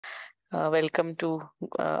Welcome to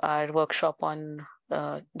our workshop on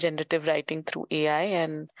generative writing through AI.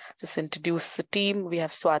 And just introduce the team. We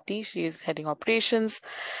have Swati, she is heading operations,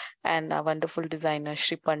 and our wonderful designer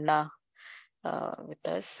Shripanna with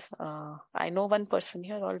us. I know one person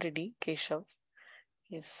here already, Keshav.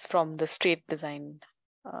 He's from the Straight Design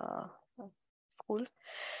School.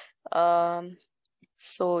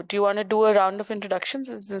 So do you want to do a round of introductions?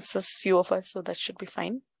 This is a few of us, so that should be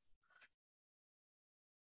fine.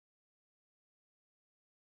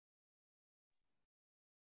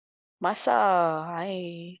 Masa,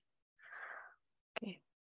 hi. Okay.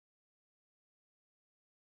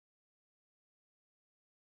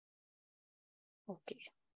 Okay.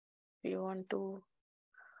 Do you want to?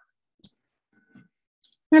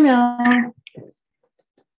 Hello.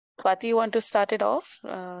 Swati, you want to start it off?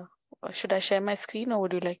 Or should I share my screen, or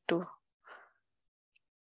would you like to?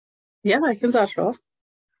 Yeah, I can start off.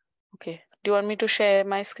 Okay. Do you want me to share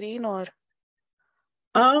my screen or?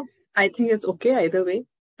 I think it's okay either way.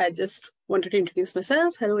 I just wanted to introduce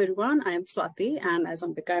myself. Hello, everyone. I am Swati, and as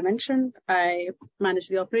Ambika mentioned, I manage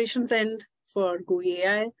the operations end for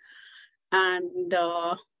Gooey.AI, and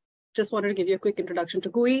just wanted to give you a quick introduction to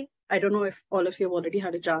Gooey. I don't know if all of you have already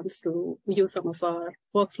had a chance to use some of our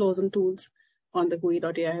workflows and tools on the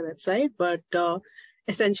Gooey.AI website, but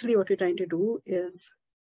essentially what we're trying to do is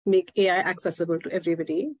make AI accessible to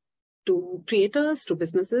everybody, to creators, to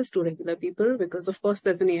businesses, to regular people, because of course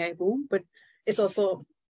there's an AI boom, but it's also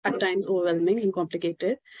at times overwhelming and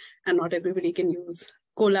complicated, and not everybody can use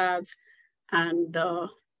collabs, and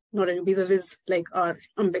not everybody's a whiz like our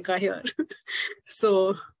Ambika here.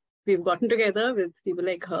 So we've gotten together with people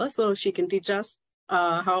like her, so she can teach us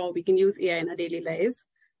how we can use AI in our daily lives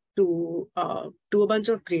to do a bunch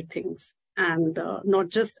of great things, and not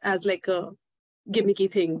just as like a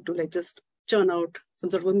gimmicky thing to like just churn out some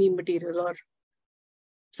sort of a meme material or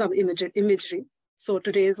some imagery. So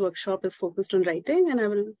today's workshop is focused on writing, and I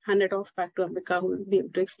will hand it off back to Ambika, who will be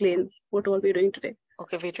able to explain what all we're doing today.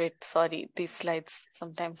 Okay, wait. Sorry, these slides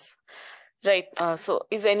sometimes. Right. So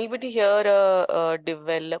is anybody here a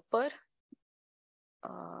developer?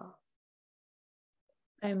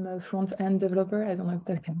 I'm a front-end developer. I don't know if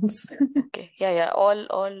that counts. Okay. Yeah. All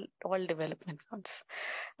development counts.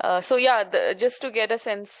 So yeah, just to get a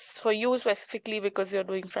sense for you specifically, because you're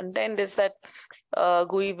doing front end, is that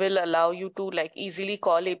GUI will allow you to like easily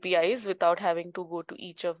call APIs without having to go to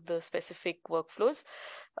each of the specific workflows.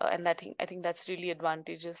 And I think that's really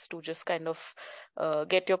advantageous to just kind of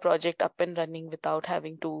get your project up and running without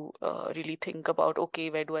having to really think about,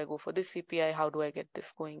 okay, where do I go for this API? How do I get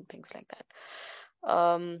this going? Things like that.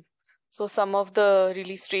 So some of the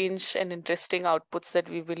really strange and interesting outputs that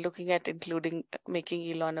we've been looking at, including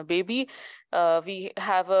making Elon a baby. We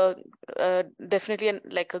have definitely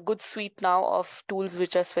like a good suite now of tools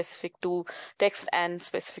which are specific to text and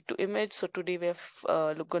specific to image. So today we're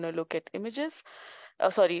going to look at images.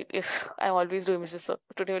 Sorry, if I always do images. So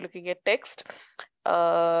today we're looking at text.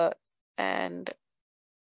 Okay,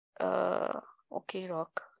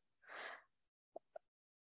 Rock.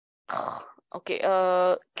 Okay,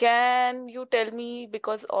 can you tell me,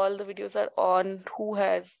 because all the videos are on, who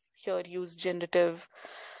has here used generative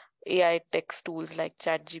AI text tools like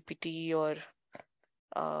ChatGPT or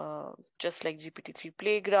just like GPT-3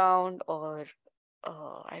 Playground, or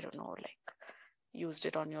I don't know, like used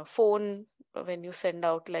it on your phone when you send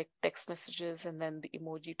out like text messages and then the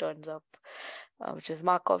emoji turns up, which is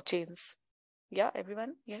Markov chains. Yeah,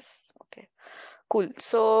 everyone? Yes? Okay, cool.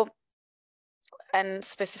 So, and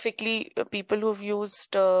specifically people who've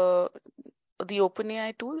used the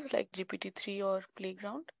OpenAI tools like GPT-3 or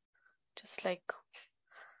Playground, just like,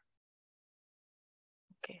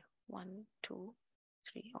 okay, 1, 2,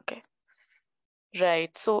 3, okay.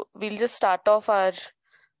 Right, so we'll just start off our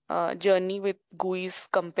journey with GUI's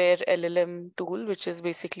Compare LLM tool, which is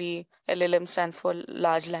basically LLM stands for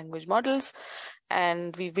Large Language Models.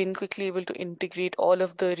 And we've been quickly able to integrate all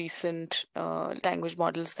of the recent language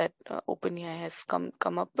models that OpenAI has come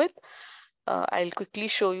up with. I'll quickly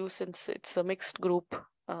show you, since it's a mixed group,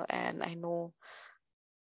 and I know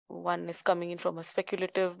one is coming in from a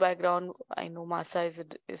speculative background. I know Masa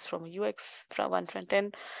is from a UX from one front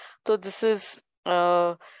end. So this is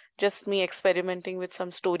just me experimenting with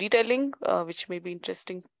some storytelling, which may be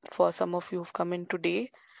interesting for some of you who've come in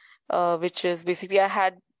today, which is basically I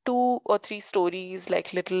had 2 or 3 stories,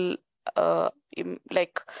 like little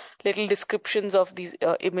descriptions of these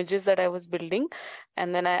images that I was building,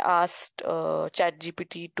 and then I asked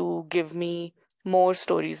ChatGPT to give me more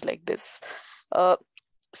stories like this.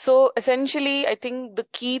 So essentially, I think the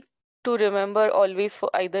key to remember always for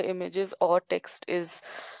either images or text is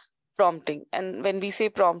prompting. And when we say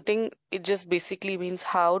prompting, it just basically means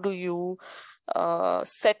how do you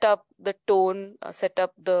set up the tone, set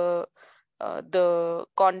up the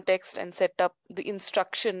context, and set up the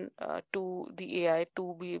instruction to the AI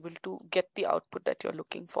to be able to get the output that you're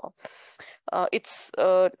looking for. It's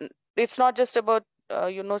not just about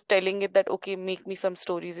telling it that, okay, make me some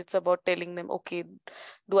stories. It's about telling them, okay,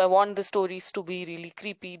 do I want the stories to be really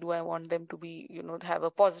creepy? Do I want them to be, have a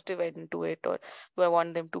positive end to it? Or do I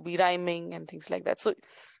want them to be rhyming and things like that? So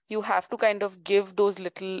you have to kind of give those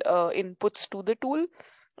little inputs to the tool,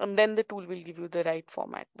 and then the tool will give you the right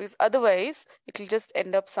format, because otherwise it will just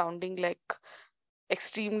end up sounding like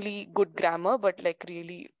extremely good grammar, but like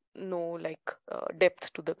really no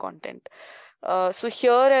depth to the content. So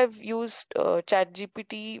here I've used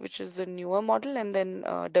ChatGPT, which is the newer model, and then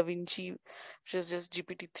DaVinci, which is just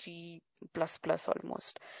GPT-3 plus plus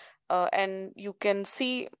almost. And you can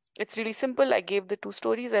see it's really simple. I gave the 2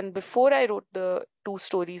 stories, and before I wrote the 2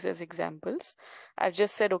 stories as examples, I've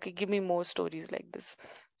just said, okay, give me more stories like this.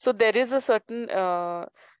 So there is a certain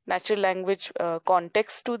natural language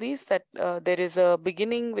context to these, that there is a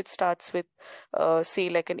beginning which starts with say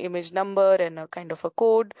like an image number and a kind of a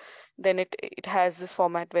code. Then it has this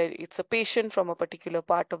format where it's a patient from a particular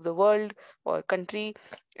part of the world or country,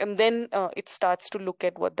 and then it starts to look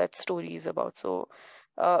at what that story is about. So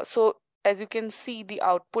as you can see, the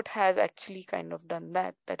output has actually kind of done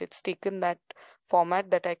that it's taken that format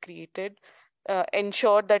that I created,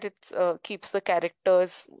 ensured that it keeps the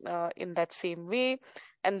characters in that same way,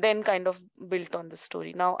 and then kind of built on the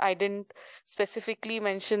story. Now, I didn't specifically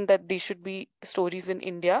mention that these should be stories in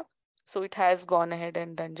India, so it has gone ahead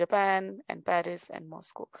and done Japan and Paris and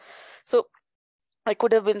Moscow. So I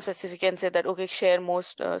could have been specific and said that, okay, share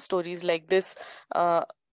most stories like this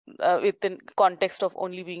within context of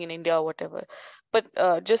only being in India or whatever. But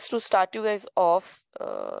just to start you guys off,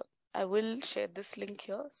 I will share this link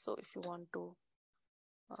here. So if you want to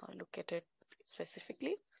look at it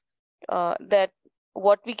specifically, that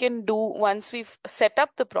what we can do once we've set up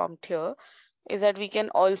the prompt here is that we can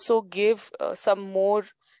also give some more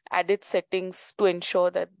added settings to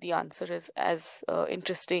ensure that the answer is as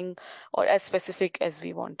interesting or as specific as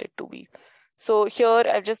we want it to be. So here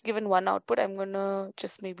I've just given one output. I'm gonna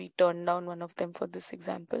just maybe turn down one of them for this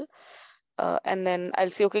example. And then I'll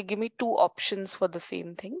say, okay, give me 2 options for the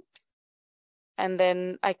same thing. And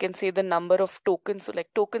then I can say the number of tokens. So like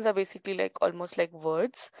tokens are basically like almost like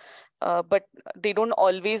words, but they don't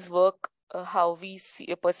always work how we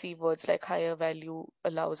perceive words, like higher value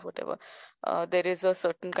allows whatever. There is a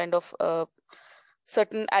certain kind of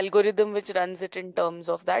certain algorithm which runs it in terms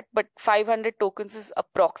of that. But 500 tokens is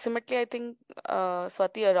approximately, I think,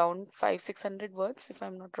 Swati, around 500-600 words, if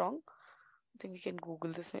I'm not wrong. I think we can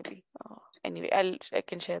Google this maybe. Anyway, I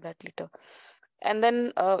can share that later. And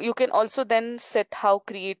then you can also then set how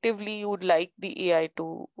creatively you would like the AI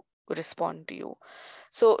to respond to you.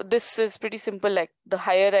 So this is pretty simple. Like the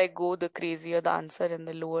higher I go, the crazier the answer, and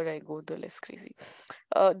the lower I go, the less crazy.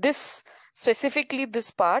 This specifically, this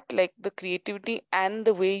part, like the creativity and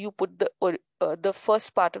the way you put the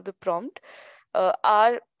first part of the prompt,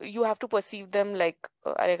 you have to perceive them like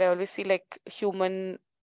I always see, like human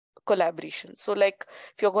collaboration. So like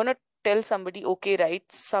if you're going to tell somebody, okay,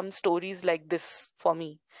 write some stories like this for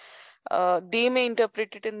me, they may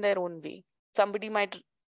interpret it in their own way. Somebody might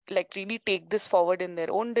like really take this forward in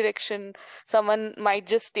their own direction. Someone might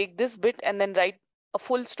just take this bit and then write a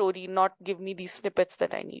full story, not give me these snippets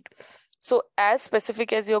that I need. So as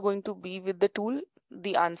specific as you're going to be with the tool,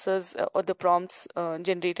 the answers or the prompts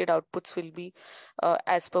generated outputs will be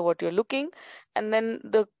as per what you're looking. And then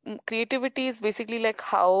the creativity is basically like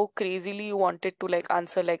how crazily you want it to like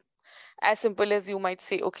answer. Like as simple as you might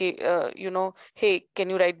say, okay, hey, can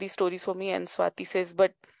you write these stories for me? And Swati says,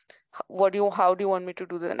 but how do you want me to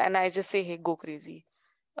do that? And I just say, hey, go crazy.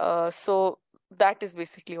 So that is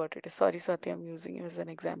basically what it is. Sorry, Swati, I'm using it as an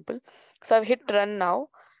example. So I've hit run now,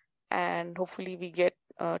 and hopefully we get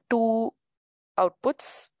 2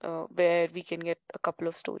 outputs where we can get a couple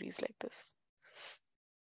of stories like this.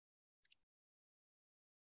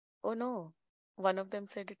 Oh no, one of them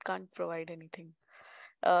said it can't provide anything.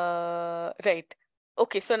 Right.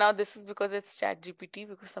 Okay, so now this is because it's ChatGPT,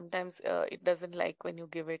 because sometimes it doesn't like when you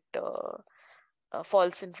give it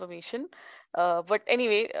false information. But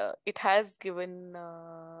anyway, it has given,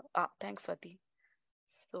 thanks, Swati.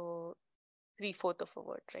 So 3/4 of a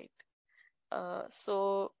word, right?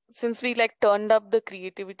 So since we like turned up the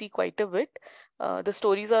creativity quite a bit, the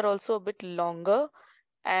stories are also a bit longer,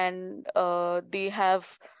 and they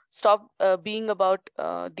have stopped being about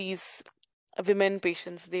these women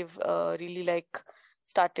patients. They've really like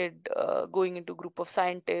started going into group of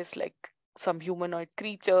scientists, like some humanoid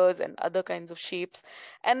creatures and other kinds of shapes.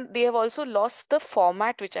 And they have also lost the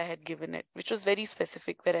format which I had given it, which was very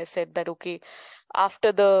specific, where I said that, okay,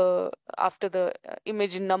 after the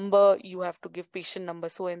image number, you have to give patient number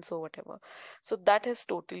so and so, whatever. So that has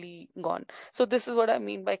totally gone. So this is what I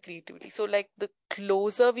mean by creativity. So like the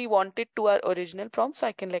closer we want it to our original prompt, so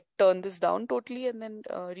I can like turn this down totally and then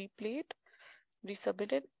replay it,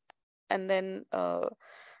 resubmit it, and then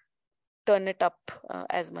turn it up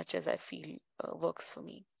as much as I feel works for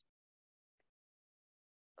me.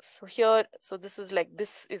 So here, so this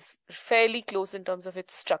is fairly close in terms of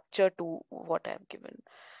its structure to what I've given.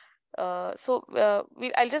 I'll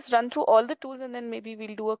just run through all the tools, and then maybe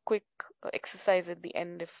we'll do a quick exercise at the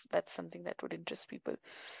end if that's something that would interest people.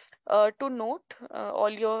 To note,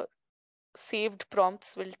 all your saved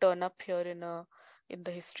prompts will turn up here in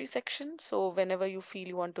the history section. So whenever you feel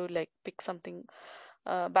you want to like pick something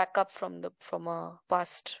back up from a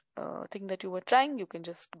past thing that you were trying, you can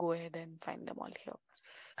just go ahead and find them all here.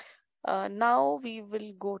 Now we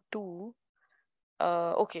will go to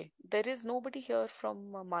okay, there is nobody here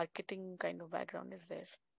from a marketing kind of background, is there?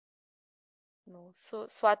 No. So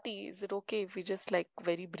Swati, is it okay if we just like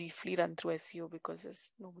very briefly run through SEO, because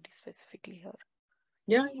there's nobody specifically here?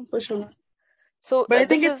 Yeah, for sure. So but I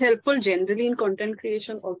think it's helpful generally in content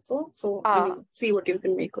creation also. So I mean, see what you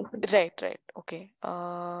can make of it. Right. Okay.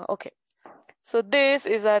 Okay. So this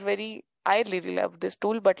is our I really love this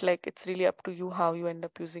tool, but like it's really up to you how you end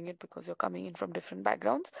up using it, because you're coming in from different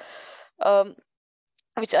backgrounds.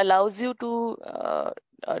 Which allows you to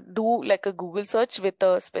do like a Google search with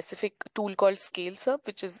a specific tool called ScaleServe,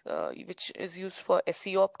 which is used for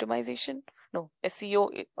SEO optimization. No,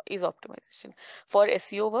 SEO is optimization for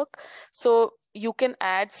SEO work. So you can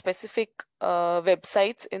add specific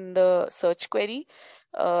websites in the search query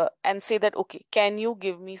and say that, okay, can you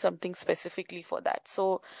give me something specifically for that?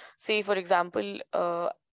 So say, for example,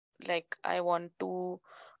 like I want to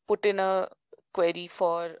put in a query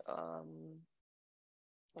for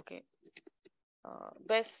okay,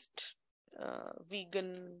 best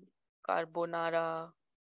vegan carbonara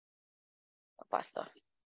pasta.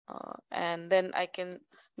 And then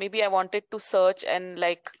maybe I wanted to search and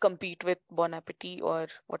like compete with Bon Appetit or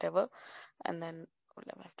whatever. And then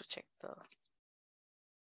I have to check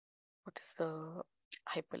what is the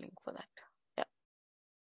hyperlink for that. Yeah.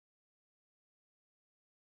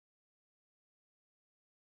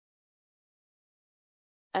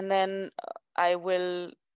 And then I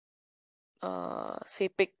will say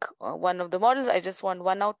pick one of the models. I just want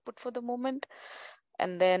one output for the moment.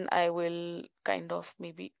 And then I will kind of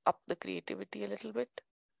maybe up the creativity a little bit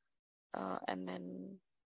and then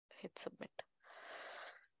hit submit.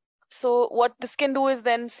 So what this can do is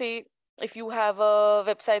then say, if you have a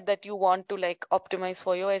website that you want to like optimize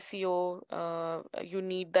for your SEO, you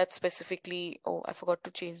need that specifically. Oh, I forgot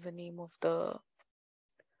to change the name of the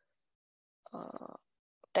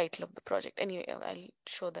title of the project. Anyway, I'll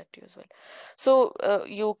show that to you as well. So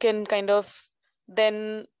you can kind of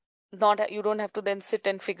then you don't have to then sit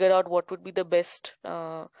and figure out what would be the best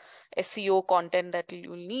SEO content that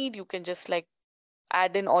you'll need. You can just like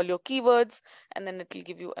add in all your keywords, and then it will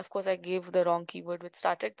give you, of course I gave the wrong keyword with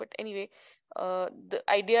Star Trek, but anyway, the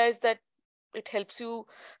idea is that it helps you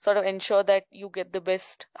sort of ensure that you get the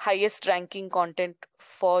best, highest ranking content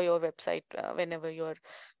for your website whenever you're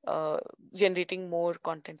generating more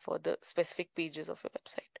content for the specific pages of your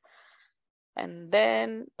website. And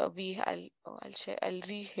then I'll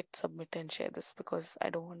re-hit submit and share this, because I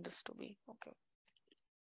don't want this to be okay.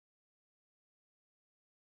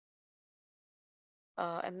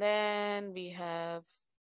 And then we have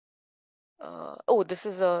this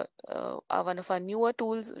is one of our newer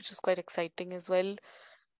tools, which is quite exciting as well,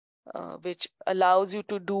 which allows you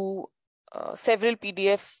to do several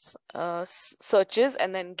PDF searches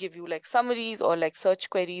and then give you like summaries or like search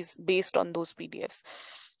queries based on those PDFs.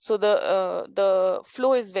 So the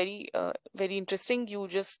flow is very interesting. You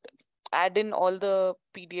just add in all the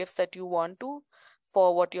PDFs that you want to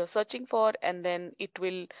for what you're searching for, and then it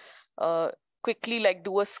will quickly like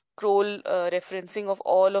do a scroll referencing of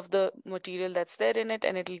all of the material that's there in it,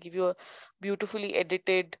 and it'll give you a beautifully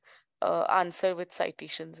edited answer with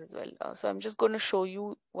citations as well. So I'm just going to show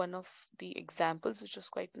you one of the examples, which was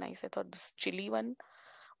quite nice. I thought this chili one,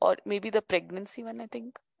 or maybe the pregnancy one, I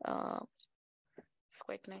think. It's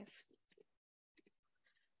quite nice.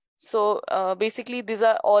 So basically, these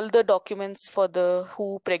are all the documents for the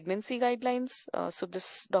WHO pregnancy guidelines. So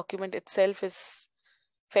this document itself is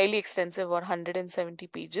fairly extensive, about 170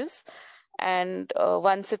 pages. And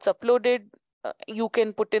once it's uploaded, you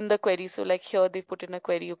can put in the query. So like here they put in a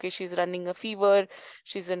query, okay, she's running a fever,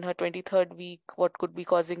 she's in her 23rd week, what could be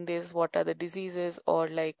causing this, what are the diseases, or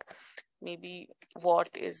like maybe what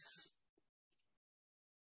is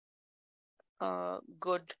a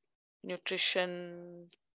good nutrition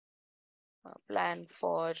plan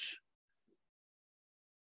for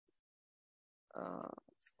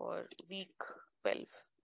week 12.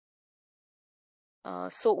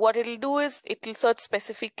 So what it'll do is it'll search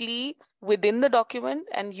specifically within the document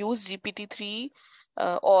and use GPT-3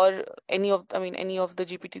 or any of the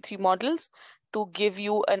GPT-3 models to give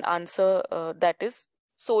you an answer that is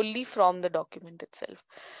solely from the document itself.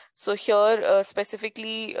 So here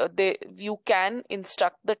specifically you can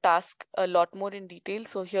instruct the task a lot more in detail.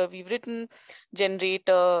 So here we've written generate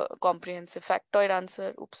a comprehensive factoid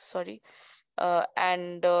answer. Oops, sorry.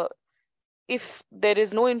 And if there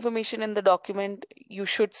is no information in the document, you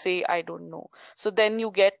should say, I don't know. So then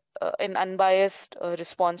you get an unbiased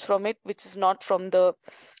response from it, which is not from the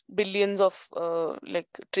billions of like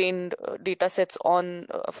trained data sets on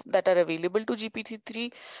that are available to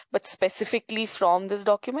GPT-3, but specifically from this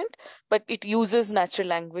document. But it uses natural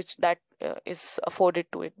language that is afforded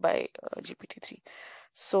to it by GPT-3.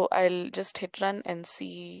 So I'll just hit run and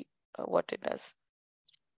see what it does.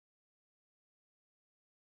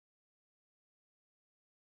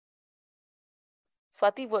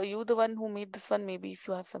 Swati, were you the one who made this one? Maybe if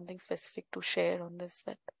you have something specific to share on this.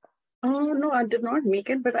 No, I did not make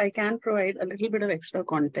it, but I can provide a little bit of extra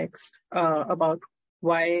context about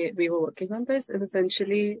why we were working on this. It's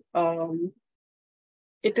essentially,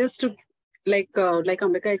 it is to, like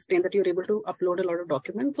Ambika explained, that you're able to upload a lot of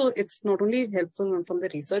documents. So it's not only helpful from the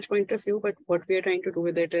research point of view, but what we are trying to do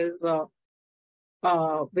with it is,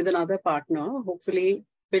 with another partner, hopefully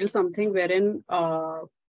build something wherein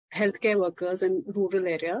healthcare workers in rural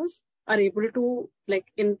areas are able to, like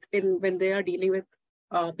in when they are dealing with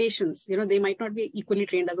patients, they might not be equally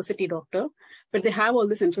trained as a city doctor, but they have all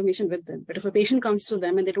this information with them. But if a patient comes to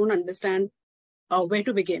them and they don't understand where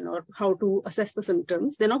to begin or how to assess the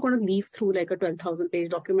symptoms, they're not going to leaf through like a 12,000-page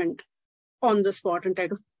document on the spot and try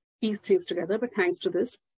to piece things together. But thanks to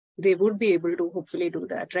this, they would be able to hopefully do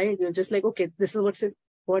that, right? You're just like, okay, this is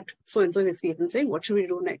what so-and-so is experiencing. What should we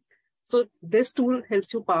do next? So this tool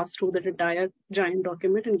helps you pass through that entire giant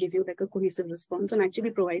document and give you like a cohesive response and actually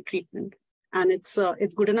provide treatment. And it's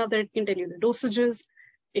good enough that it can tell you the dosages.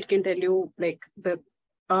 It can tell you like the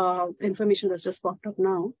information that's just popped up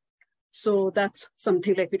now. So that's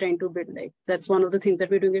something like we're trying to build. Like that's one of the things that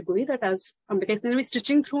we're doing at Gooey, that as Ambika is we're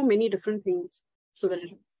stitching through many different things so that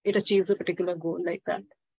it achieves a particular goal like that.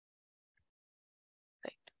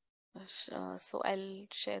 Right. So I'll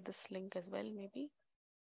share this link as well, maybe.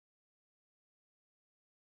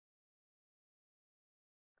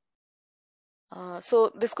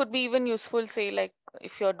 So this could be even useful, say, like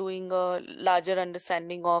if you're doing a larger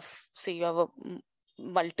understanding of, say, you have a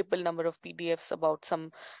multiple number of PDFs about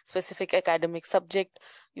some specific academic subject,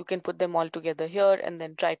 you can put them all together here and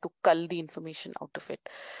then try to cull the information out of it.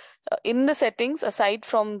 In the settings, aside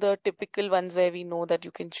from the typical ones where we know that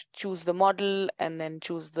you can choose the model and then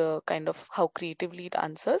choose the kind of how creatively it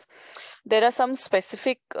answers, there are some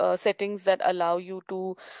specific settings that allow you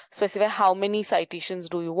to specify how many citations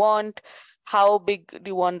do you want, how big do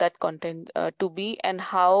you want that content to be, and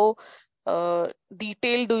how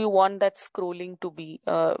detailed do you want that scrolling to be,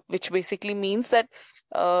 which basically means that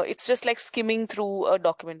it's just like skimming through a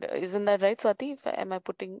document. Isn't that right, Swati? Am I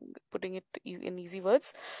putting it in easy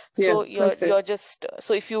words? So Yeah, you're just,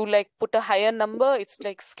 so if you like put a higher number, it's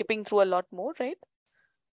like skipping through a lot more, right?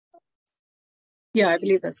 Yeah, I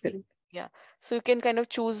believe that's correct. Yeah, so you can kind of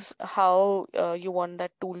choose how you want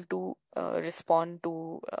that tool to respond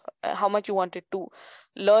to, how much you want it to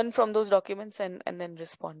learn from those documents and then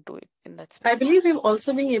respond to it in that I specific. believe we've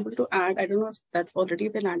also been able to add, I don't know if that's already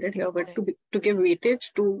been added here, but Right. to give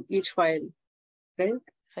weightage to each file, right?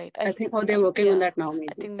 Right. I think they're working on that now, maybe.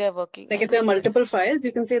 I think they're working. Like if there are multiple files,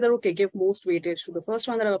 you can say that, okay, give most weightage to the first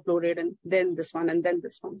one that I've uploaded and then this one and then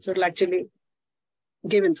this one. So it'll actually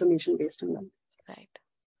give information based on that. Right.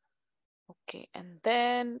 Okay. And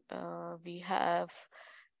then we have,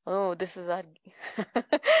 oh, this is our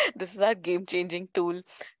this is our game-changing tool.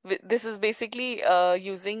 This is basically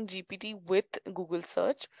using GPT with Google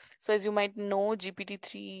search. So as you might know,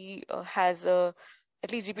 GPT-3 has a,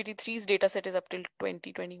 at least GPT-3's data set is up till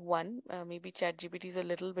 2021. Maybe ChatGPT is a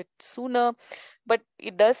little bit sooner, but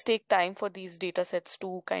it does take time for these data sets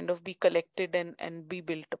to kind of be collected and be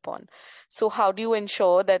built upon. So how do you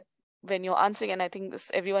ensure that when you're answering, and I think this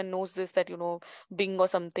everyone knows this, that Bing or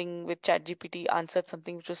something with ChatGPT answered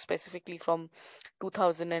something which was specifically from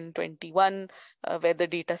 2021, where the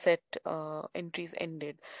data set entries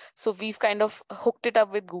ended. So we've kind of hooked it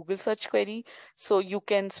up with Google search query, so you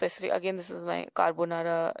can specify. Again, this is my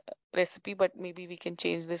carbonara recipe, but maybe we can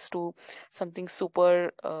change this to something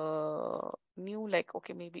super new, like,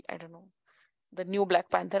 okay, maybe, I don't know, the new Black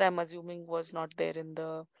Panther, I'm assuming, was not there in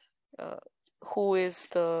the uh, who is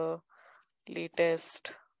the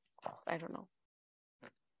latest, I don't know.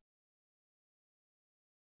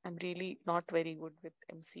 I'm really not very good with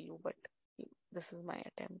MCU, but this is my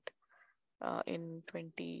attempt in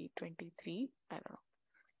 2023. I don't know.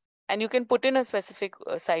 And you can put in a specific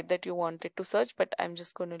site that you wanted to search, but I'm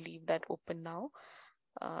just going to leave that open now.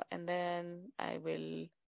 And then I will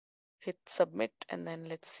hit submit, and then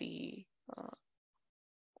let's see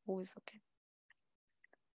who is okay.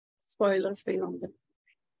 Spoilers for you.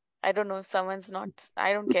 I don't know if someone's not,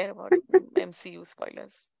 I don't care about MCU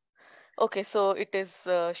spoilers. Okay, so it is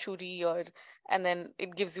Shuri, and then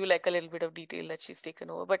it gives you like a little bit of detail that she's taken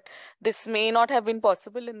over. But this may not have been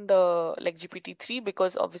possible in the like GPT-3,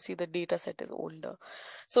 because obviously the data set is older.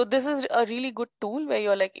 So this is a really good tool where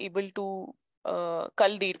you're like able to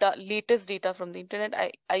cull data, latest data from the internet.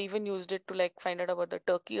 I even used it to like find out about the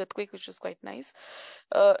Turkey earthquake, which was quite nice.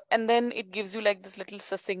 And then it gives you like this little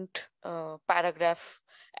succinct paragraph,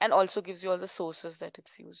 and also gives you all the sources that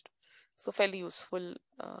it's used. So fairly useful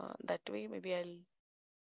that way. Maybe I'll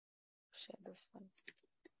share this one.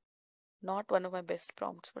 Not one of my best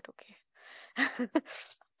prompts, but okay.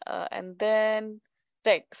 And then,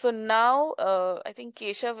 right. So now I think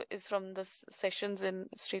Keshav is from the sessions in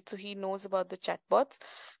Straight, so he knows about the chatbots.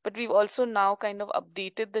 But we've also now kind of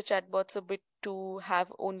updated the chatbots a bit to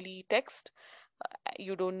have only text.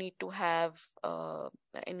 You don't need to have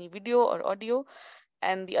any video or audio.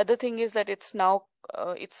 And the other thing is that it's now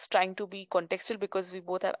it's trying to be contextual, because we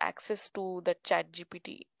both have access to the chat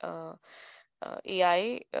GPT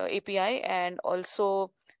AI API, and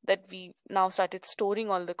also that we now started storing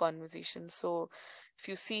all the conversations. So if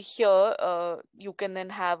you see here, you can then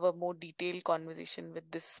have a more detailed conversation with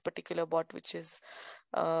this particular bot, which is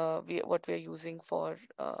what we're using for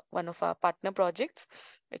one of our partner projects,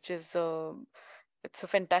 which is it's a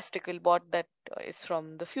fantastical bot that is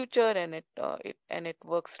from the future, and it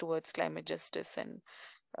works towards climate justice and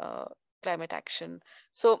climate action.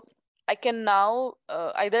 So I can now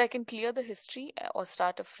either I can clear the history or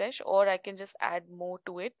start afresh, or I can just add more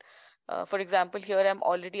to it. For example, here I'm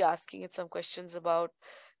already asking it some questions about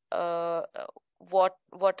uh, uh, what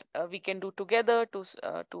we can do together to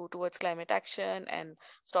towards climate action and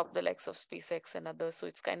stop the likes of SpaceX and others. So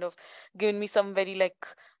it's kind of given me some very like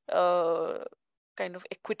uh, kind of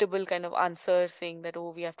equitable kind of answer, saying that,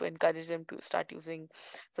 oh, we have to encourage them to start using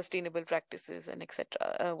sustainable practices and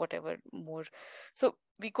etc. Whatever more. So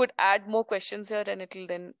we could add more questions here, and it'll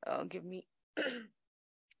then give me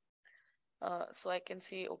so I can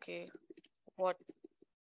say, okay, what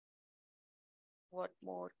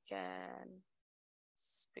more can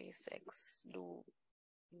SpaceX do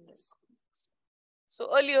in this context? So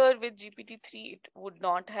earlier with GPT-3, it would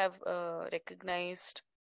not have recognized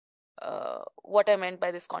what I meant by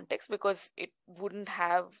this context, because it wouldn't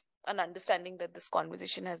have an understanding that this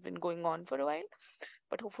conversation has been going on for a while.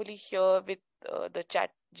 But hopefully here with the chat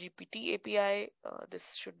GPT API,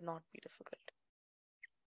 this should not be difficult.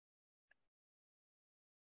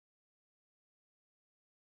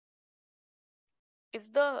 Is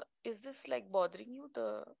this like bothering you,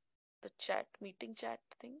 the chat meeting chat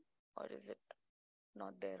thing, or is it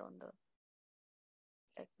not there on the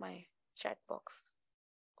like my chat box?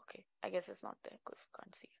 Okay, I guess it's not there because you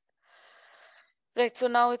can't see it. Right, so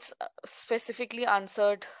now it's specifically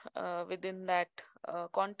answered within that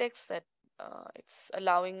context, that it's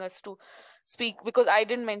allowing us to speak, because I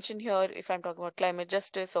didn't mention here if I'm talking about climate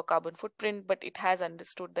justice or carbon footprint, but it has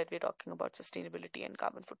understood that we're talking about sustainability and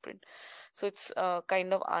carbon footprint. So it's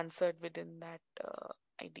kind of answered within that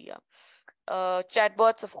idea.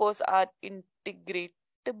 Chatbots, of course, are integratable,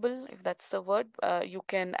 if that's the word. You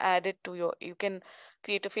can add it to you can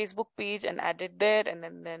create a Facebook page and add it there, and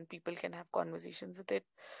then people can have conversations with it.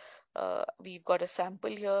 We've got a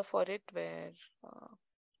sample here for it where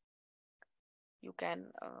you can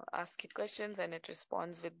ask it questions and it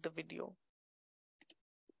responds with the video.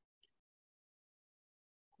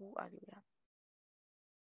 Who are you? Yeah.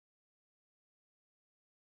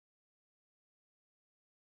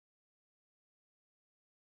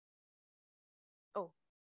 Oh,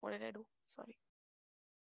 what did I do? Sorry.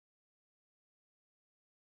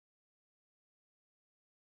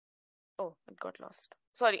 Oh, it got lost.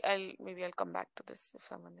 Sorry, maybe I'll come back to this if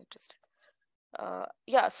someone's interested.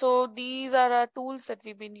 Yeah, so these are our tools that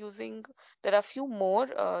we've been using. There are a few more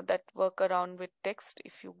that work around with text.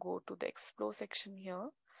 If you go to the explore section here,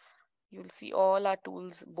 you'll see all our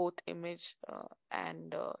tools, both image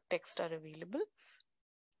and text are available.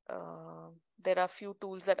 There are a few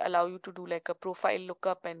tools that allow you to do like a profile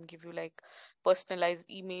lookup and give you like personalized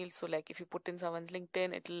emails. So like if you put in someone's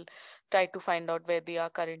LinkedIn, it'll try to find out where they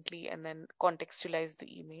are currently and then contextualize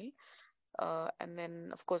the email. And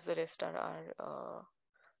then of course the rest are our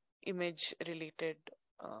image related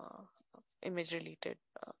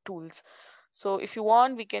tools. So if you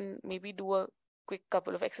want, we can maybe do a quick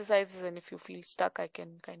couple of exercises, and if you feel stuck, I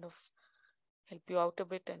can kind of help you out a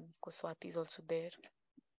bit. And of course Swati is also there.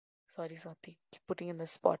 Sorry, Swati, keep putting in the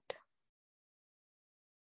spot.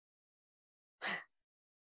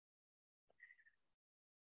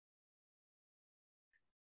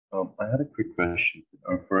 I had a quick question.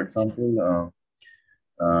 For example,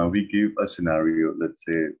 we give a scenario. Let's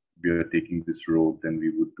say we are taking this road, then we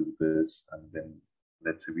would do this, and then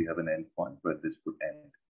let's say we have an endpoint where this would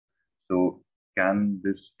end. So can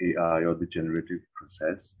this AI or the generative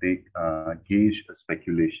process gauge a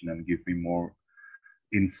speculation and give me more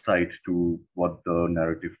insight to what the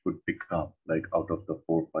narrative could become, like out of the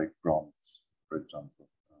 4 or 5 prompts, for example?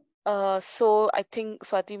 So I think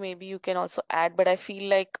Swati, maybe you can also add, but I feel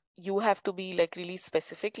like you have to be like really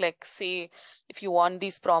specific. Like say if you want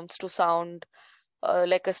these prompts to sound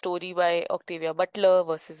like a story by Octavia Butler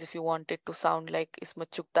versus if you want it to sound like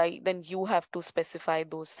Ismat Chugtai, then you have to specify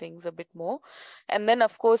those things a bit more. And then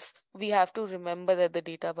of course we have to remember that the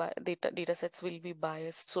data sets will be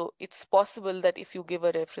biased. So it's possible that if you give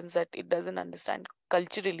a reference that it doesn't understand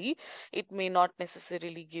culturally, it may not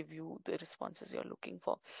necessarily give you the responses you're looking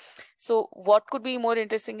for. So what could be more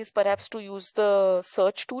interesting is perhaps to use the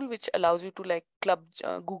search tool, which allows you to like club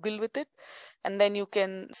Google with it. And then you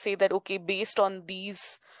can say that, okay, based on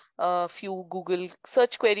these few Google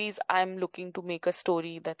search queries, I'm looking to make a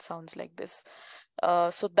story that sounds like this.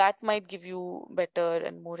 So that might give you better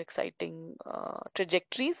and more exciting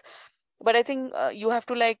trajectories. But I think you have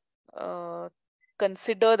to like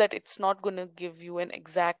consider that it's not going to give you an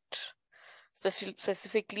exact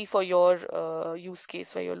specifically for your use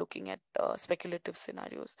case where you're looking at speculative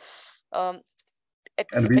scenarios.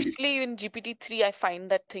 Especially in GPT-3, I find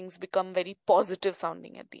that things become very positive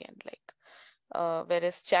sounding at the end, like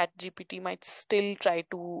whereas Chat GPT might still try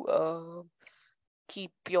to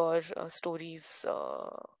keep your stories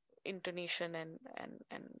intonation and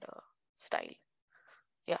style.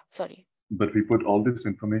 Yeah, sorry. But we put all this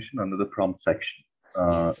information under the prompt section.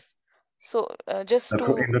 Yes. So just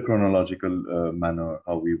to in the chronological manner,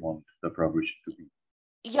 how we want the progression to be.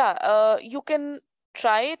 Yeah, you can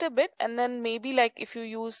try it a bit, and then maybe like if you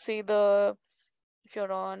use say if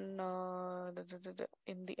you're on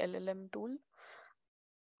in the LLM tool,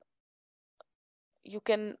 you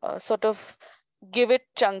can sort of give it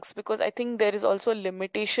chunks, because I think there is also a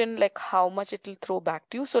limitation like how much it will throw back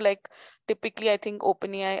to you. So like typically I think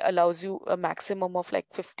OpenAI allows you a maximum of like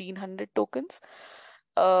 1500 tokens.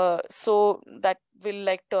 So that will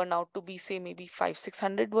like turn out to be say maybe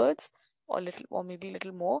 500-600 words or maybe a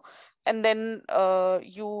little more. And then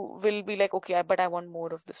you will be like, okay, but I want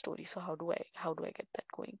more of the story. So how do I get that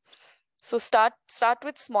going? So start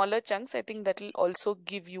with smaller chunks. I think that will also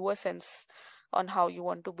give you a sense on how you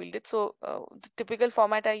want to build it. So the typical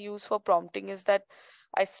format I use for prompting is that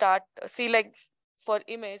I start, see like for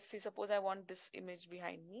image, see suppose I want this image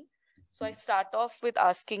behind me. So I start off with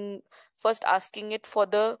asking it for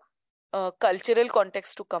the cultural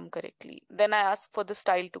context to come correctly. Then I ask for the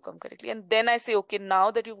style to come correctly. And then I say, okay,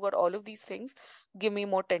 now that you've got all of these things, give me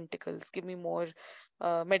more tentacles, give me more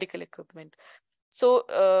medical equipment. So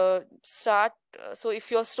so if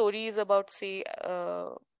your story is about say,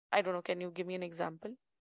 I don't know, can you give me an example?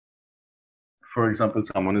 For example,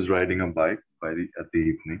 someone is riding a bike at the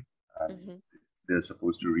evening, and they're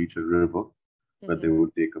supposed to reach a river where they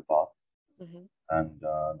would take a bath, and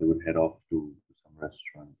they would head off to some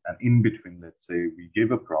restaurant. And in between, let's say we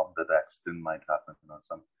gave a prompt that accident might happen or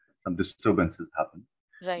some disturbances happen.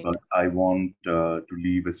 Right. But I want to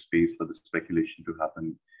leave a space for the speculation to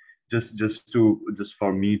happen, just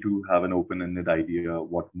for me to have an open-ended idea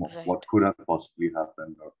what could have possibly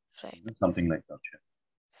happened, or something like that. Yeah.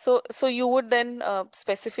 So you would then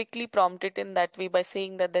specifically prompt it in that way by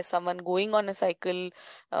saying that there's someone going on a cycle,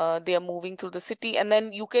 they are moving through the city, and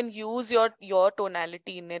then you can use your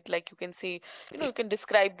tonality in it. Like you can say, you can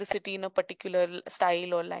describe the city in a particular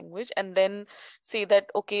style or language, and then say that,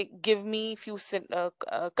 okay, give me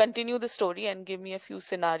continue the story and give me a few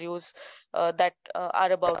scenarios that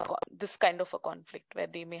are about this kind of a conflict where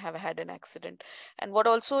they may have had an accident. And what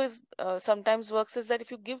also is sometimes works is that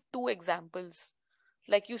if you give two examples,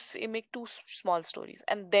 like you say, make two small stories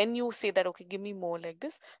and then you say that, okay, give me more like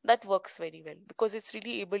this, that works very well because it's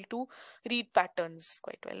really able to read patterns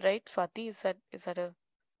quite well, right? Swati, is that a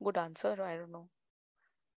good answer? I don't know.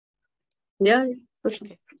 Yeah, for sure.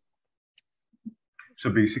 Okay. So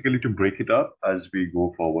basically to break it up as we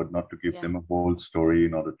go forward, not to give Yeah. them a whole story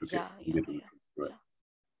in order to get Yeah. right.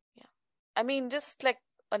 I mean, just like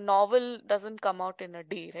a novel doesn't come out in a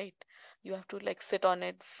day, right? You have to like sit on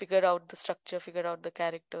it, figure out the structure, figure out the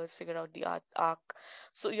characters, figure out the arc.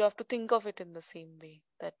 So you have to think of it in the same way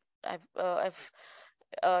that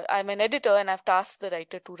I'm an editor and I've tasked the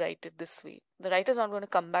writer to write it this way. The writer's not going to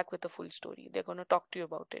come back with a full story. They're going to talk to you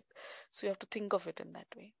about it. So you have to think of it in that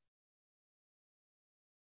way.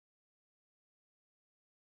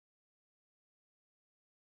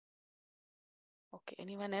 Okay,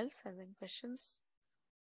 anyone else has any questions?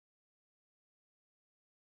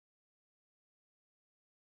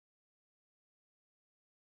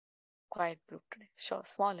 Quiet group today. Sure,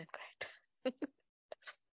 small and quiet.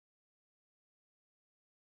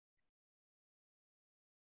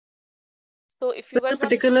 So if you There's a guys want,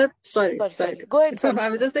 particular, sorry. go ahead, So sorry. I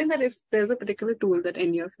was just saying that if there's a particular tool that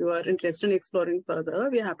any of you are interested in exploring further,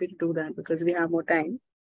 we're happy to do that because we have more time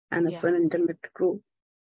and it's Yeah. an intimate group.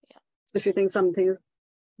 Yeah. So if you think something is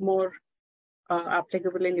more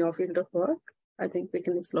applicable in your field of work, I think we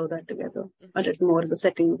can explore that together. A little more the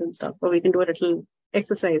settings and stuff, or we can do a little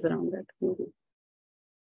exercise around that maybe.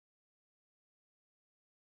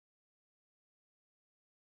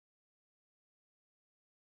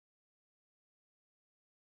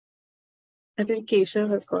 I think Keshav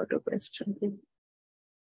has got a question.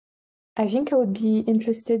 I think I would be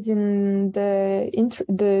interested in the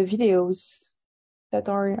videos that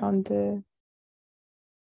are on the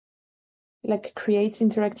like create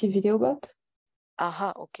interactive video bot.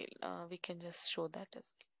 Aha, okay. We can just show that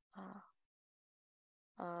as well.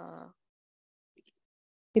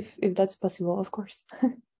 If that's possible, of course.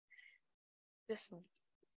 This one.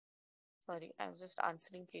 Sorry, I was just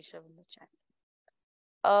answering Keshav in the chat.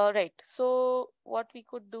 Right. So what we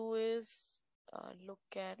could do is look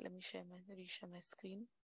at. Let me reshare my screen.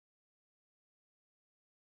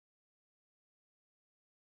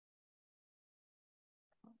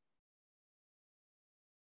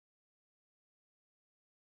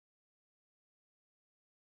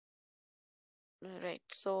 Right.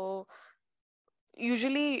 So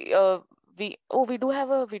usually we do have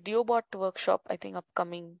a video bot workshop, I think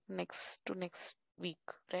upcoming next week,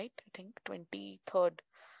 right? I think 23rd.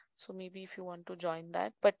 So maybe if you want to join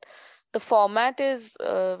that, but the format is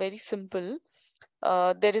very simple.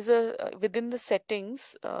 There is within the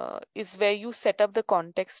settings is where you set up the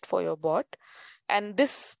context for your bot, and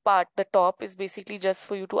this part, the top, is basically just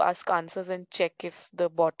for you to ask answers and check if the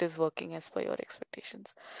bot is working as per your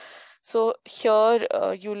expectations. So here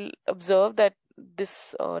you'll observe that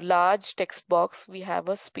this large text box, we have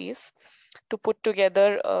a space to put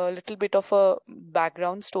together a little bit of a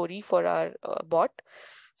background story for our bot.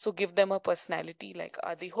 So give them a personality, like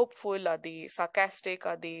are they hopeful, are they sarcastic,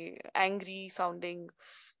 are they angry sounding,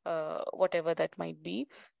 whatever that might be,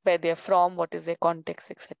 where they're from, what is their context,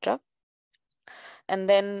 etc. And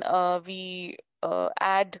then we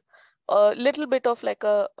add a little bit of like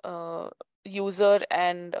a user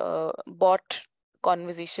and bot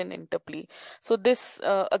conversation interplay. So this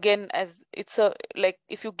again, as it's a like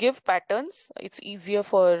if you give patterns, it's easier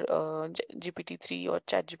for GPT-3 or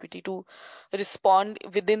ChatGPT to respond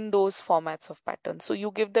within those formats of patterns. So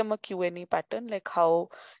you give them a Q&A pattern, like how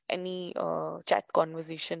any chat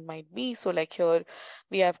conversation might be. So like here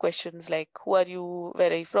we have questions like, who are you,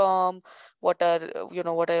 where are you from, what are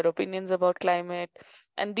what are your opinions about climate,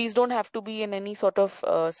 and these don't have to be in any sort of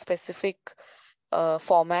specific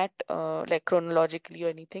format, like chronologically or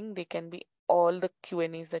anything. They can be all the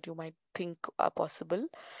Q&As that you might think are possible.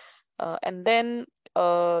 And then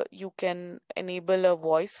you can enable a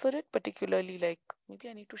voice for it, particularly like, maybe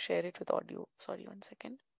I need to share it with audio. Sorry, 1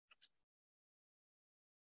 second.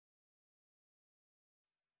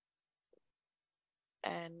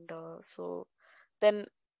 And so then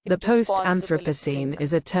The responds with the lip post-Anthropocene sync.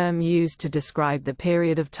 is a term used to describe the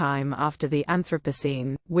period of time after the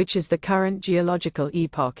Anthropocene, which is the current geological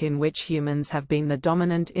epoch in which humans have been the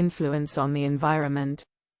dominant influence on the environment.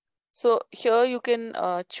 So here you can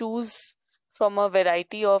choose from a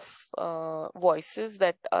variety of voices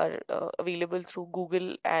that are available through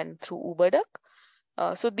Google and through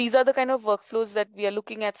UberDuck. So these are the kind of workflows that we are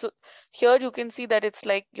looking at. So here you can see that it's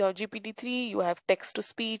like your GPT-3, you have text to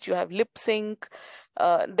speech, you have lip sync,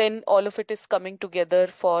 then all of it is coming together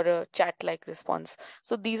for a chat-like response.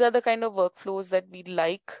 So these are the kind of workflows that we'd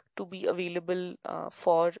like to be available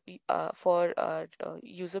for our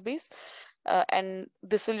user base. And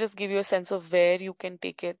this will just give you a sense of where you can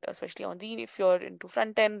take it, especially on the, if you're into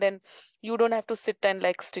front end, then you don't have to sit and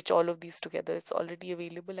like stitch all of these together. It's already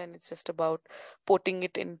available and it's just about porting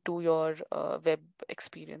it into your web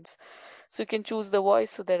experience. So you can choose the voice.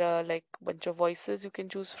 So there are like a bunch of voices you can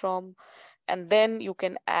choose from, and then you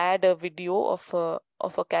can add a video of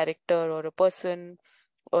a character or a person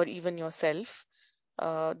or even yourself.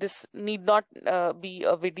 This need not be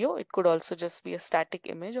a video. It could also just be a static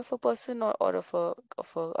image of a person or of a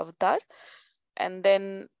avatar. And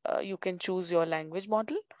then you can choose your language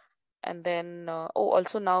model. And then,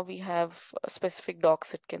 also now we have specific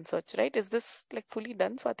docs it can search, right? Is this like fully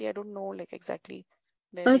done, Swati? I don't know like exactly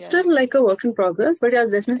where we are. Still like a work in progress, but yeah,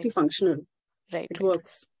 it's definitely Right. functional. Right. It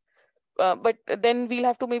works. But then we'll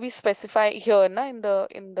have to maybe specify here in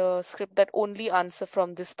the script that only answer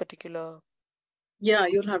from this particular. Yeah,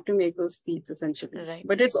 you'll have to make those feeds essentially. Right.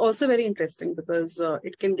 But it's also very interesting because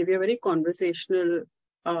it can give you a very conversational,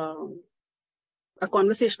 a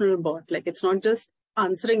conversational bot. Like it's not just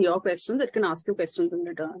answering your questions; it can ask you questions in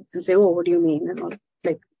return and say, "Oh, what do you mean?" and all,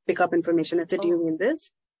 like pick up information. Let's say, "Do you mean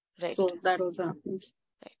this?" Right. So that also happens.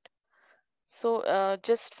 Right. So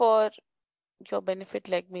just for your benefit,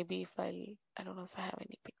 like maybe if I don't know if I have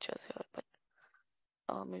any pictures here, but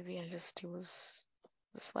maybe I'll just use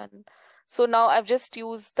this one. So now I've just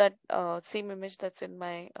used that same image that's in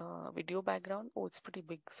my video background. Oh, it's pretty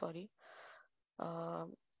big, sorry.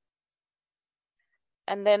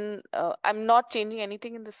 And then I'm not changing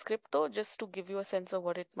anything in the script though, just to give you a sense of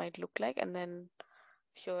what it might look like. And then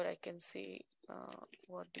here I can say,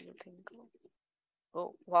 what do you think?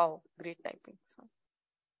 Oh, wow, great typing. So.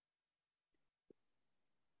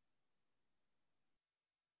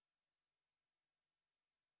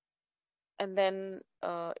 And then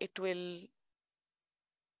it will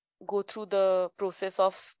go through the process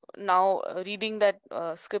of now reading that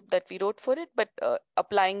script that we wrote for it, but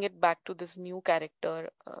applying it back to this new character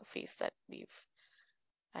face that we've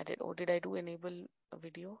added. Oh, did I do enable a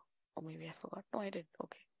video? Or maybe I forgot. No, I did.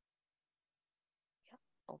 Okay. Yeah.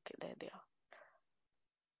 Okay, there they are.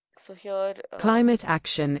 So here, climate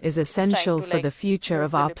action is essential for the future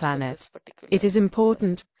of our planet. It is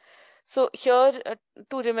important. So here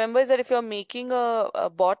to remember is that if you're making a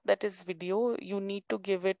bot that is video, you need to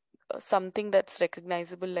give it something that's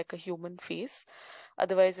recognizable like a human face.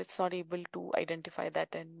 Otherwise, it's not able to identify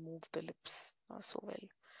that and move the lips so well.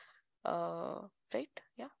 Right?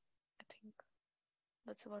 Yeah, I think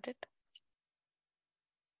that's about it.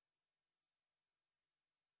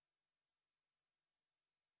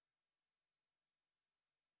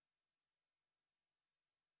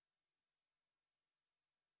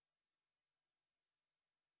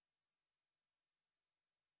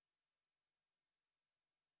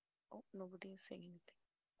 Oh, nobody is saying anything.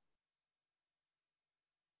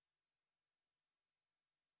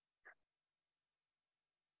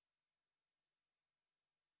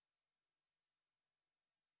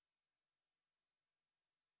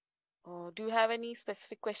 Do you have any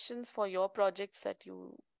specific questions for your projects that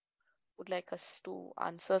you would like us to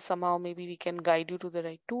answer somehow? Maybe we can guide you to the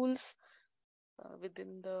right tools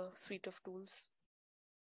within the suite of tools.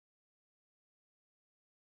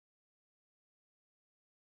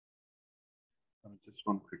 Just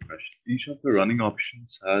one quick question. Each of the running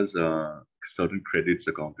options has certain credits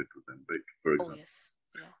accounted to them, right? For example. Oh, yes.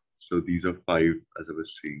 Yeah. So these are 5, as I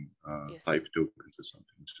was saying, Yes. 5 tokens or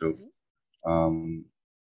something. So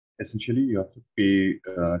essentially, you have to pay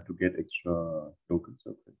to get extra tokens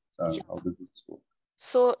of it. Yeah. How does this work?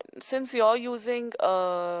 So since you're using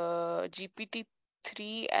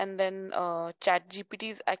GPT-3 and then Chat GPT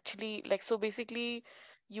is actually like, so basically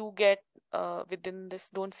you get within this,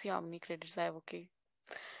 don't see how many credits I have, okay.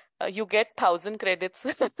 You get 1,000 credits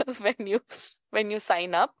when you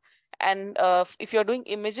sign up, and if you're doing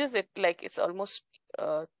images, it's almost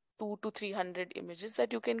 200 to 300 images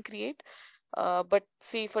that you can create. But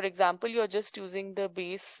say for example, you're just using the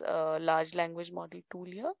base large language model tool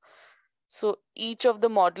here. So each of the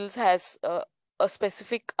models has a a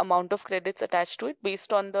specific amount of credits attached to it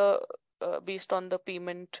based on the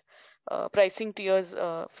payment pricing tiers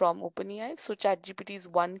from OpenAI. So ChatGPT is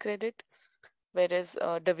 1 credit, whereas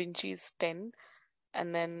DaVinci is 10,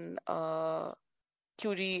 and then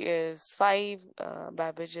Curie is 5,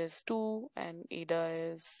 Babbage is 2, and Ada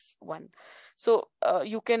is 1. So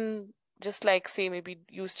you can just like say maybe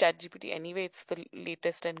use ChatGPT anyway. It's the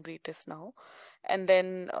latest and greatest now, and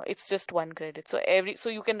then it's just 1 credit. So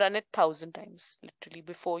you can run it 1,000 times literally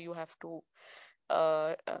before you have to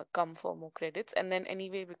come for more credits. And then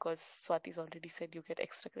anyway, because Swati's already said, you get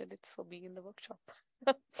extra credits for being in the workshop.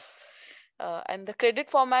 And the credit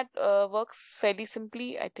format works fairly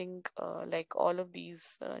simply. I think like all of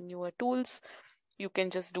these newer tools, you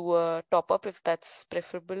can just do a top up if that's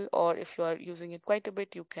preferable, or if you are using it quite a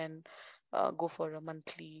bit, you can go for a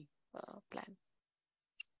monthly plan.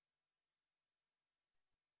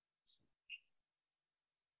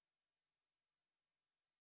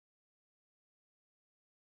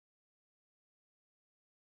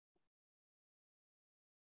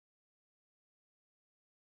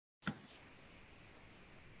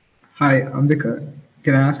 Hi, Ambika.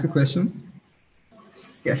 Can I ask a question?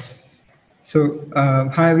 Yes. So,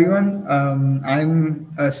 hi everyone.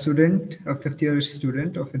 I'm a student, a fifth-year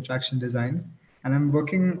student of interaction design, and I'm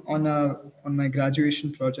working on my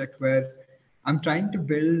graduation project where I'm trying to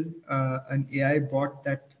build an AI bot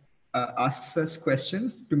that asks us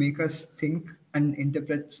questions to make us think and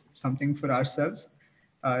interpret something for ourselves,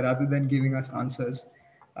 rather than giving us answers.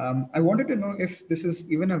 I wanted to know if this is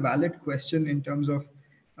even a valid question in terms of,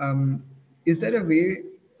 is there a way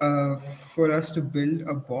for us to build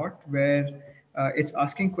a bot where it's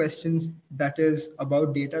asking questions that is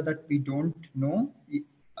about data that we don't know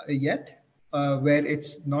yet, where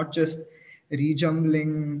it's not just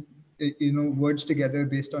rejumbling words together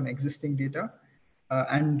based on existing data,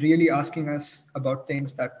 and really asking us about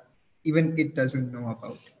things that even it doesn't know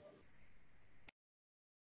about.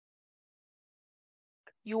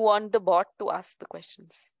 You want the bot to ask the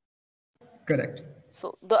questions. Correct.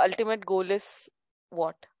 So the ultimate goal is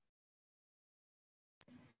what?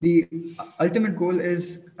 The ultimate goal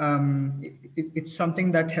is it's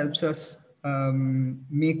something that helps us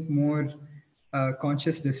make more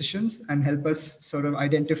conscious decisions and help us sort of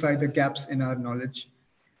identify the gaps in our knowledge.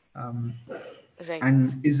 Right.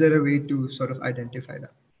 And is there a way to sort of identify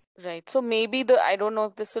that? Right. So maybe I don't know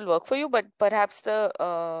if this will work for you, but perhaps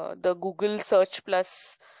the Google search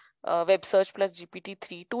plus web search plus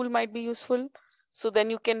GPT-3 tool might be useful. So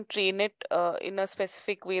then you can train it in a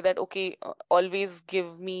specific way that, okay, always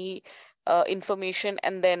give me information,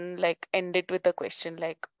 and then like end it with a question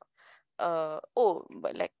like,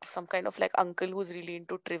 but like some kind of like uncle who's really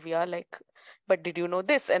into trivia, like, but did you know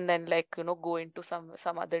this? And then like, go into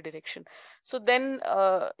some other direction. So then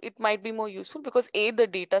it might be more useful because the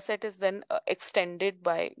data set is then extended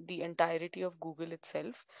by the entirety of Google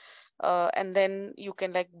itself. And then you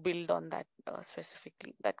can like build on that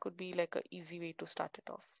specifically. That could be like an easy way to start it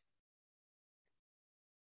off.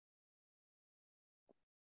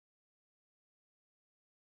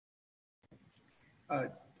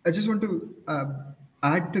 I just want to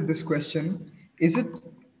add to this question. Is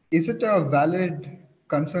it a valid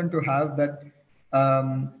concern to have that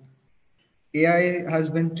AI has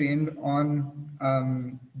been trained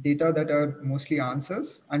on data that are mostly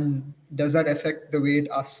answers, and does that affect the way it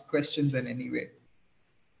asks questions in any way?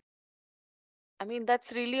 I mean,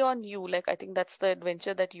 that's really on you. Like, I think that's the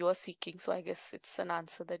adventure that you are seeking. So I guess it's an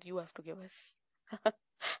answer that you have to give us.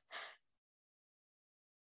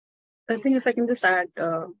 I think if I can just add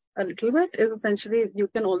a little bit, is essentially you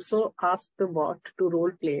can also ask the bot to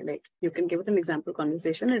role play. Like you can give it an example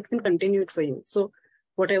conversation and it can continue it for you. So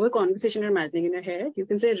whatever conversation you're imagining in your head, you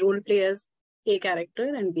can say role play as A character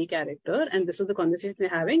and B character, and this is the conversation you're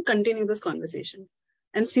having. Continue this conversation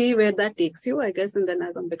and see where that takes you, I guess. And then,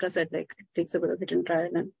 as Ambika said, like it takes a bit of hit and trial,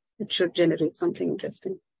 and it should generate something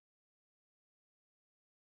interesting.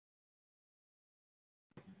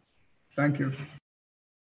 Thank you.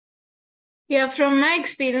 Yeah, from my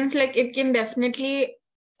experience, like it can definitely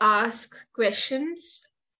ask questions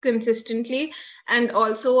consistently and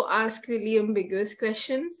also ask really ambiguous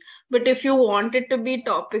questions. But if you want it to be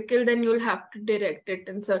topical, then you'll have to direct it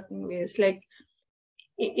in certain ways. Like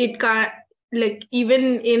it can't, like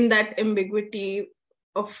even in that ambiguity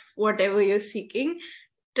of whatever you're seeking,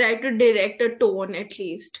 try to direct a tone at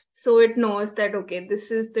least. So it knows that, okay,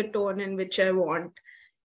 this is the tone in which I want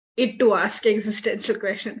it to ask existential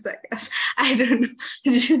questions, I guess. I don't know.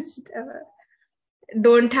 Just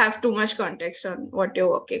don't have too much context on what you're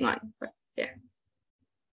working on. But yeah.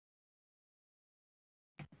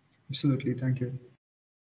 Absolutely. Thank you.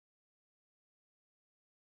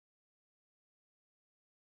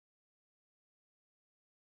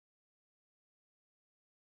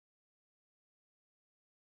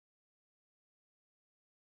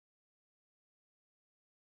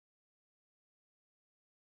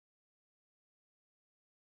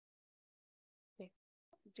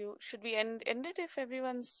 Should we end it if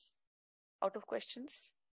everyone's out of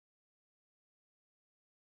questions?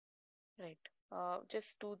 Right.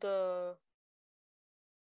 Just do the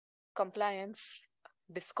compliance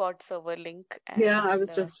Discord server link. And, yeah, I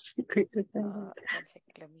was just going to tell that. 1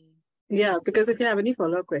 second, let me. Yeah, because if you have any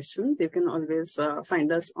follow-up questions, you can always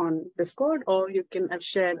find us on Discord, or you can have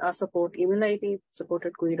shared our support email ID,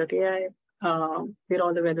 support@Gooey.AI. We're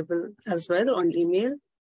all available as well on email.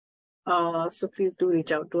 So please do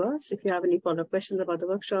reach out to us if you have any follow-up questions about the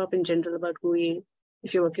workshop, in general about Gooey.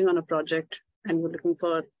 If you're working on a project and you're looking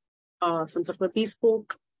for some sort of a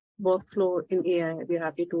bespoke workflow in AI, we're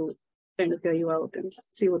happy to kind of hear you out and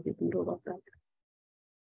see what we can do about that.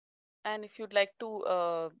 And if you'd like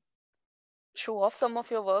to show off some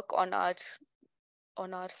of your work on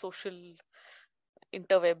our social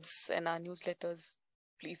interwebs and our newsletters,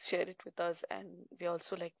 please share it with us. And we're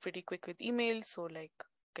also like pretty quick with emails, so like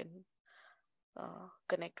you can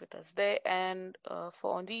connect with us there. And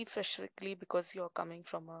for Andy specifically, because you're coming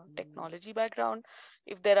from a technology background,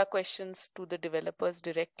 if there are questions to the developers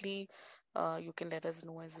directly, you can let us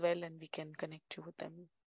know as well, and we can connect you with them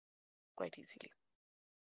quite easily.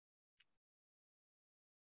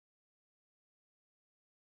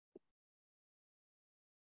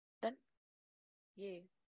 Done? Yay,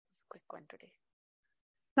 it's a quick one today.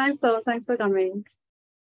 Thanks for coming.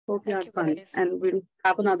 Hope you had fun. And we'll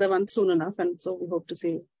have another one soon enough. And so we hope to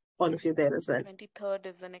see all of you there as well. 23rd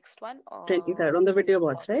is the next one. 23rd on the video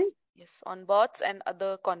bots, right? Yes, on bots and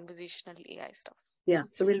other conversational AI stuff. Yeah,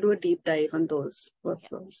 so we'll do a deep dive on those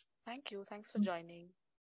workflows. Yeah. Thank you. Thanks for joining.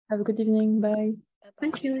 Have a good evening. Bye. Bye-bye.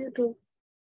 Thank you, you too.